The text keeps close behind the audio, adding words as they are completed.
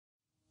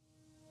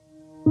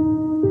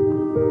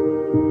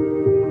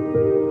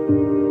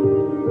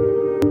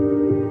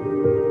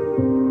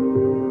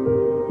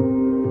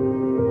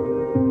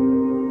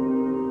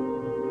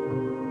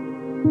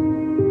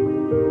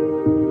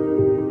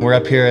we're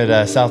up here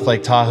at South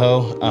Lake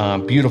Tahoe.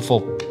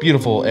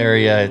 Beautiful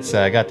area. It's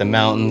got the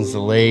mountains,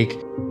 the lake.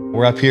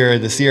 We're up here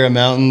at the Sierra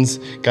Mountains,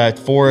 got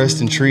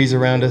forest and trees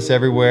around us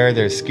everywhere.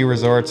 There's ski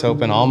resorts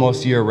open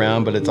almost year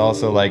round, but it's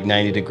also like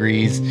 90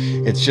 degrees.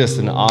 It's just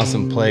an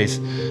awesome place.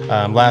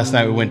 Last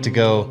night we went to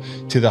go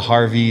to the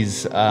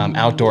Harvey's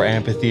outdoor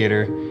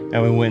amphitheater,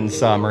 and we went and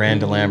saw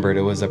Miranda Lambert.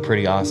 It was a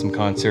pretty awesome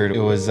concert.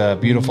 It was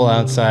beautiful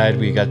outside.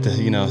 We got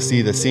to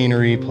see the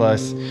scenery,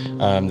 plus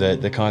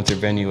the concert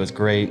venue was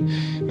great.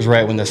 It was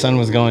right when the sun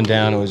was going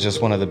down. It was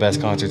just one of the best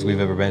concerts we've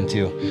ever been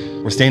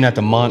to. We're staying at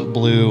the Mont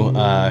Bleu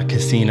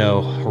Casino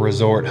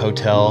Resort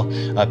Hotel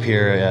up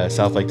here at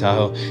South Lake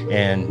Tahoe,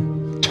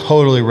 and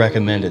totally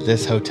recommend it.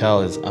 This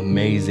hotel is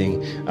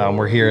amazing.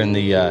 We're here in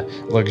the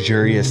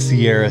luxurious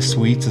Sierra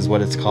Suites is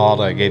what it's called.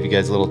 I gave you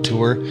guys a little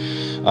tour.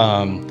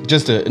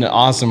 Just an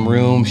awesome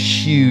room,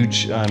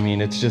 huge. I mean,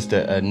 it's just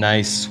a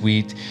nice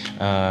suite.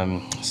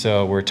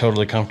 So we're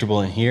totally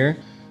comfortable in here.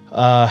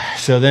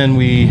 So then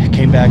we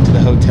came back to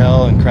the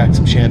hotel and cracked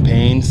some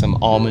champagne, some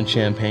almond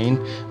champagne.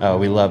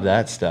 We love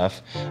that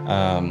stuff.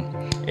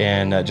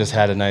 And just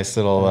had a nice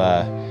little,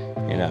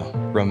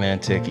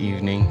 romantic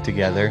evening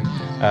together.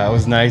 It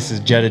was nice. This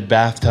jetted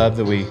bathtub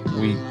that we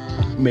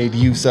made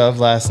use of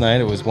last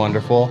night. It was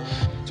wonderful.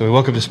 So we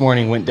woke up this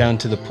morning, went down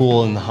to the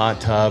pool and the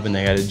hot tub, and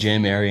they had a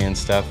gym area and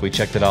stuff. We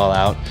checked it all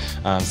out.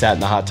 Sat in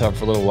the hot tub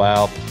for a little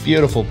while.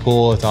 Beautiful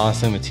pool. It's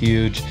awesome. It's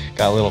huge.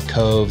 Got little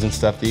coves and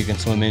stuff that you can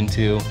swim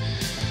into.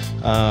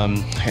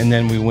 And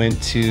then we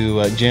went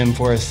to a gym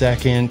for a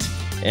second,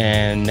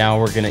 and now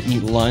we're gonna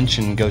eat lunch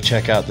and go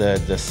check out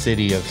the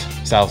city of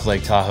South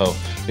Lake Tahoe.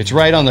 It's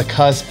right on the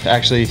cusp.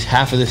 Actually,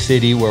 half of the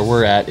city where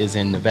we're at is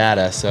in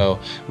Nevada, so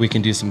we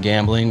can do some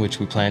gambling, which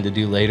we plan to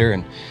do later,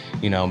 and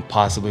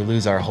possibly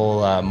lose our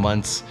whole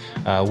month's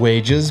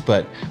wages,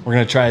 but we're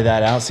gonna try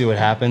that out, see what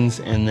happens.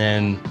 And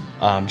then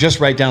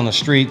just right down the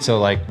street, so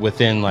like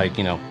within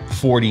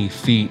 40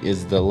 feet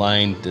is the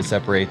line that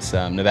separates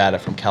Nevada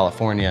from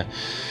California.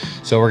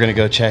 So we're gonna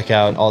go check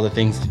out all the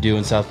things to do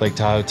in South Lake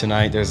Tahoe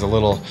tonight. There's a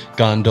little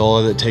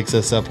gondola that takes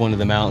us up one of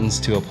the mountains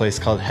to a place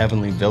called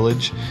Heavenly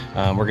Village.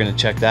 We're gonna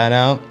check that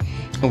out.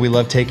 We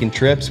love taking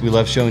trips. We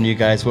love showing you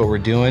guys what we're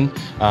doing.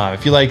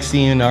 If you like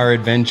seeing our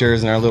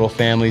adventures and our little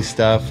family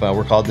stuff,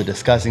 we're called the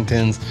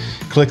Discussingtons.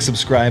 Click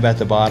subscribe at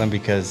the bottom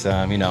because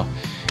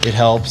it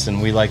helps,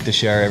 and we like to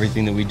share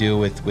everything that we do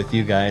with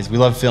you guys. We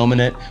love filming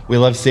it. We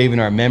love saving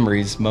our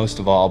memories most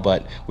of all,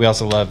 but we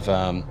also love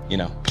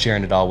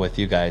sharing it all with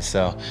you guys.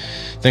 So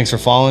thanks for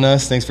following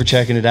us. Thanks for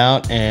checking it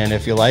out. And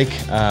if you like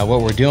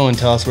what we're doing,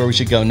 tell us where we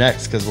should go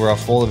next, because we're all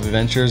full of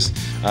adventures.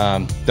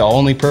 The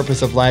only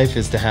purpose of life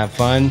is to have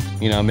fun.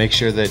 Make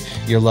sure that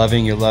you're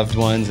loving your loved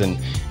ones and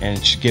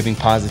giving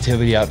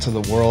positivity out to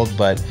the world.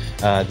 But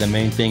the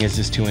main thing is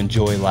just to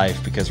enjoy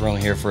life, because we're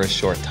only here for a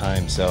short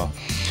time. So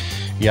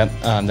yep,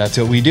 that's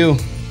what we do.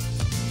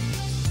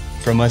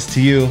 From us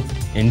to you,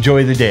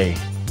 enjoy the day.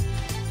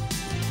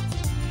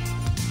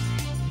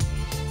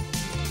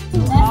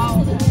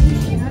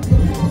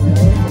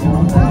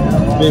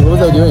 Babe, what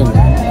was I doing?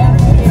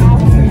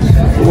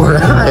 We're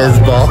high as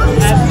balls.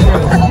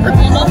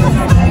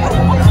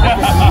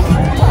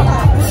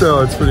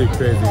 So it's pretty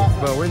crazy,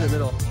 but we're in the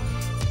middle.